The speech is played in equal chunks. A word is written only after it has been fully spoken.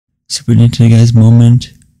Super Nintendo Guys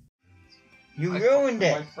moment. You ruined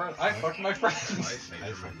it. I fucked my friends.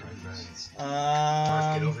 I fucked my friends.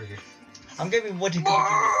 Get over here. I'm gonna be what you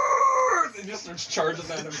It just starts charging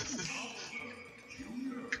at him.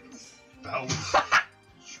 Bounce. I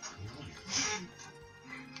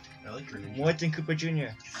like Greninja. What's Cooper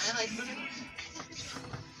Jr.?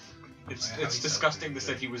 It's disgusting to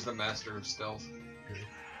say he was the master of stealth.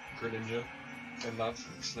 Greninja. And not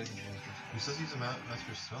Snake. Who says he's a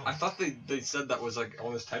master of stealth? I thought they said that was like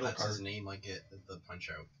on his title That's card. his name, like the Punch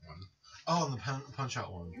Out one. Oh, the Punch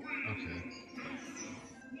Out one. Okay.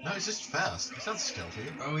 No, he's just fast. He sounds stealthy.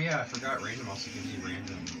 Oh yeah, I forgot. Random also gives you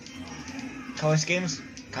random. Color schemes?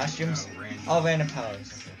 Costumes? Random. Oh, random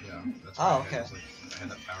powers. Okay. Yeah. That's Oh, why okay. I had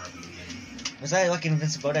that power up in the game. Was that like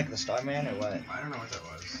Invincible like the Starman or what? I don't know what that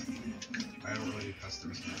was. I don't really do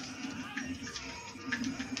customs.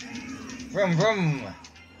 Vroom vroom.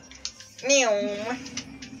 Meow.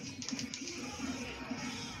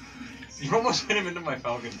 You almost hit him into my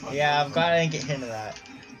Falcon Punch. Yeah, I'm glad I didn't get hit into that.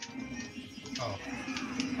 Oh.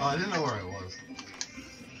 Oh, I didn't know where I was.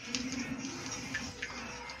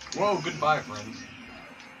 Whoa, goodbye, friends.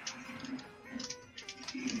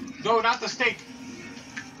 No, not the steak!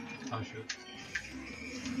 Oh shit.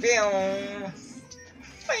 Meow.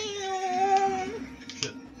 Meow.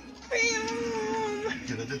 Shit. Meow.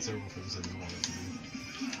 Okay, that did several things I didn't want it to do.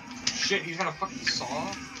 Shit, he's got a fucking saw?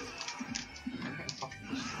 I'm getting fucking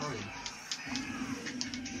destroyed.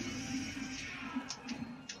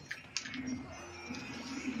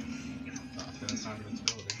 Oh, okay, that's not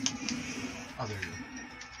invincibility. Oh, there you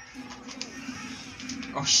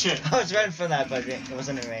go. Oh shit. I was ready for that, but it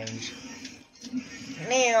wasn't in range.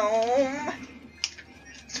 Meow.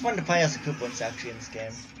 It's fun to play as a Koopa actually in this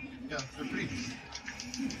game. Yeah, they're pretty decent.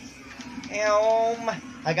 Meow.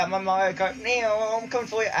 I got my Mario Kart. Meow. I'm coming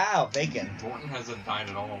for you. Ow, bacon. Morton hasn't died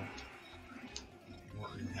at all.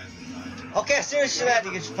 Morton hasn't died. Okay, seriously, that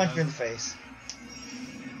you just punch me in the face.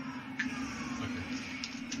 Okay.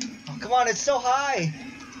 Oh, come on, it's so high.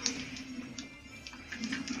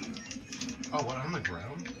 Oh, what, on the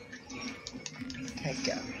ground? Heck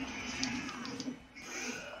yeah.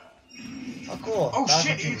 Oh, cool. Oh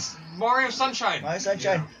Thousand shit, keys. it's Mario Sunshine! Mario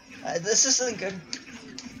Sunshine. This isn't good.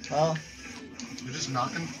 Well, You're just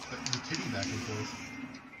knocking the titty back and forth.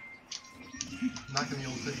 Knocking the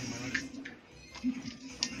old titty in my leg.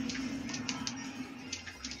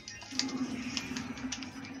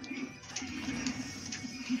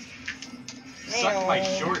 Suck my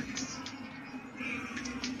Meow. shorts.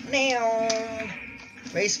 Meow.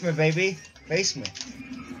 Race me, baby. Race me.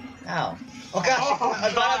 Ow. Oh gosh, Oh,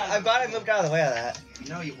 I'm glad I moved out of the way of that.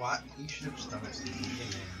 No, you what? You should have just done it, Steve.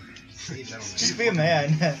 Be a gentleman. Just be a man.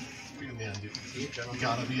 Be a man, dude. Be a gentleman. You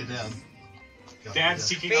gotta be a dad. Gotta Dad be a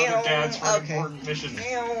seeking Meow. other dads for Okay. important missions.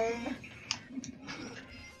 Meow.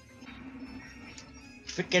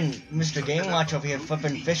 Freaking Mr. Game Watch over here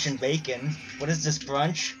flipping fish and bacon. What is this,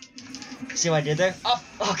 brunch? See what I did there? Oh,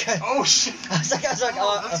 okay. Oh shit! I was like,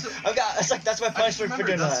 that's my punishment for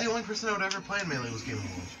doing That's that. the only person I would ever play in Melee was Game &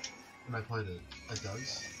 Watch. And I played it at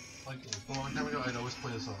Doug's. Like, a long time ago, I'd always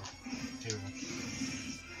play this off. Game & Watch.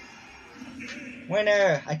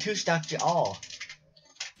 Winner! I two-stocked you all.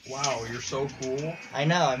 Wow, you're so cool. I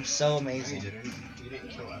know, I'm so You amazing. didn't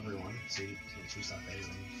kill everyone, so you can't two-stock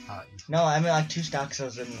everyone. No, I mean like two stocks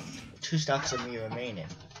of me remaining.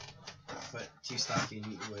 But two-stocking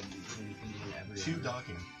would mean everyone.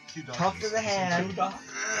 Two-docking. Talk to the hand. I'm not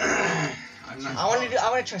I want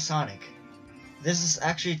to try Sonic. This is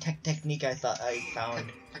actually a technique I found.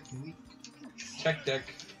 Technique. Tech deck.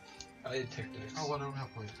 I did tech decks. Oh, I don't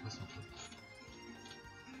have points. That's not good.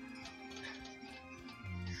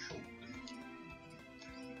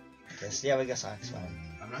 Yes, yeah, we got Sonic's fine.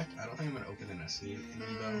 I don't think I'm gonna open an SD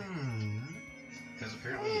though. Because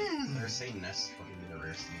apparently they're saying Nest is probably the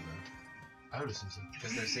rarest thing though. I would assume so.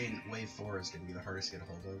 Because they're saying Wave 4 is gonna be the hardest to get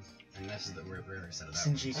a hold of, and Nest is the rarest out of that.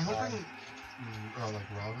 Sinji I'm Kai. hoping like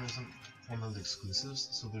Robin isn't one of the exclusives,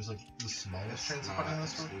 so there's like the smallest chance of finding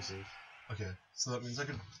this one. Exclusive. Okay, so that means I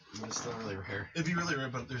could. But it's still really rare. It'd be really rare,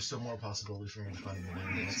 but there's still more possibility for me to find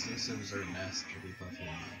one. The exclusives are Nest, Jigglypuff, and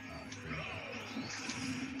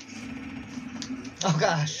Oh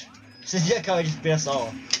gosh, Sinji Kai just beat us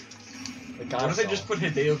all. What if they just put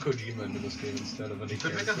Hideo Kojima into this game instead of any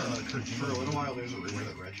could make character? a Kojima. For a little while, there's a rumor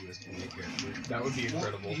that Reggie was going to be a character. That would be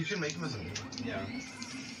incredible. Well, you can make him as a villain. Yeah.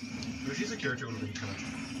 Reggie's a character would have been kind of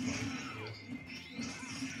fun.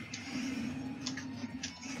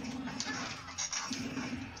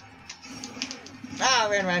 Ah,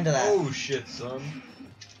 I ran right into that. Oh shit, son.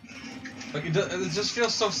 Like it just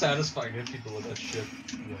feels so satisfying to hit people with that shit.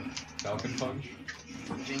 What? Falcon Punch.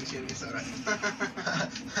 Jinx, you soda.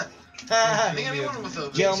 I think anyone with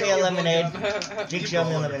a Jelly lemonade. Big Keep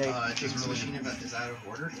jelly rolling. lemonade. Jinx really- machine is out of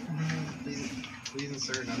order. Please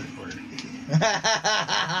insert another quarter.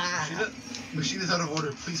 Machine is out of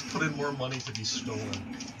order. Please put in more money to be stolen.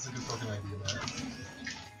 It's a good fucking idea, man.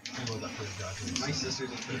 I love that for a goddamn. My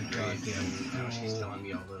sister's in third grade, Goddamn and she's fool. telling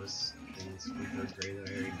me all those things from third grade that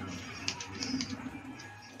I already know.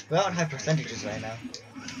 We don't have percentages right now.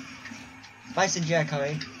 Bison Jack,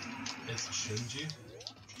 Harry. It's Shinji.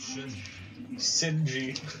 Shinji.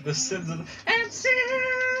 Sinji. The sins of and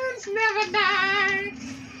sins never die.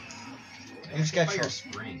 I'm just gonna Fire try.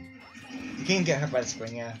 spring. You can get hurt by the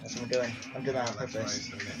spring, yeah. That's what I'm doing. I'm doing that on That's why I purpose.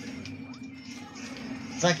 said that.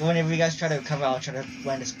 It's like whenever you guys try to recover, I'll try to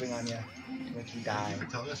land a spring on you to make you die. Thank you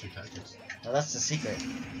for telling us your tactics. No, that's the secret.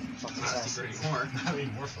 Fuck this Not ass. secret anymore. I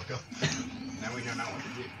mean, more fuck up. Now we know not what to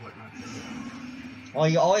do, what not to do. Well,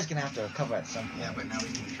 you're always gonna have to recover at some point. Yeah, but now we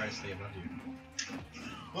can try to stay above you.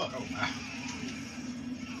 What? Oh, wow.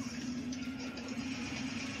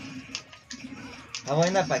 I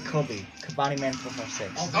learned that by Kobe. Kabani Man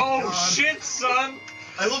 456. Oh, my Oh God. shit, son!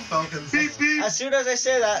 I love Falcons. Beep beep. As soon as I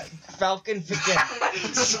say that, Falcon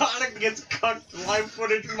freaking. Sonic gets cucked. Live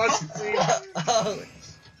footage must see. Oh,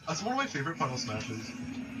 That's one of my favorite Final Smashes.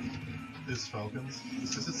 Is Falcons.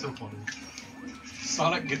 It's just it's so funny.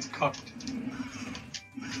 Sonic gets cucked.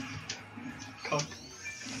 Cuck.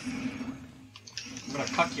 I'm gonna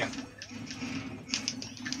cuck ya.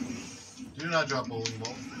 Do not drop bowling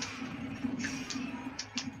ball.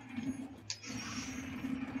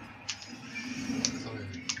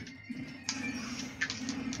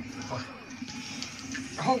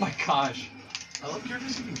 Oh my gosh. I love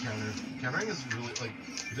characters who can counter. Countering is really, like,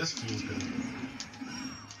 this feels good.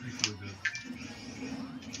 You feel good.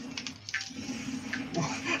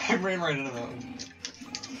 I ran right into that one.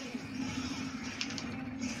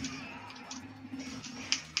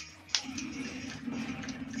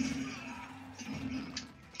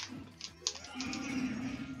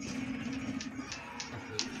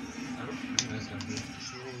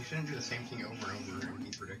 You shouldn't do the same thing over and over and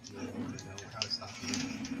be predictable and know how to stop you.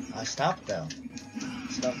 I stopped though.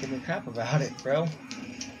 Stop giving me crap about it, bro.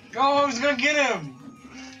 Oh, I was gonna get him!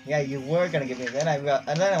 Yeah, you were gonna give me then and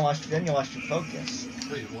then I watched then you watched you focus.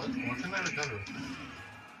 Wait, what? What can I recover?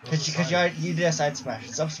 Cause you did a side smash.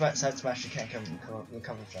 It's up side smash you can't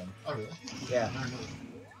recover from. Oh, really? Yeah. I never knew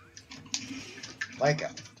that. Like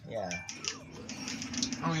yeah.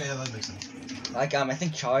 Oh, yeah, that makes sense. Like I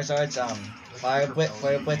think Charizard's Fire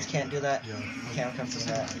Blitz can't do that. Yeah. Can't come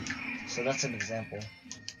from that. So that's an example.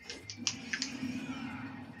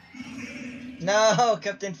 No,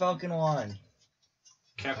 Captain Falcon won.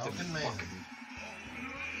 Captain Falcon Man. Fucking.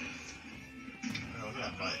 Oh, look at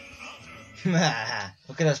that butt.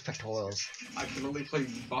 Look at those pectorals. I can only play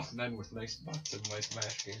buff men with nice butts in my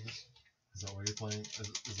Smash games. Is that why you're playing?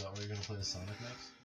 Is that why you're gonna play as Sonic next?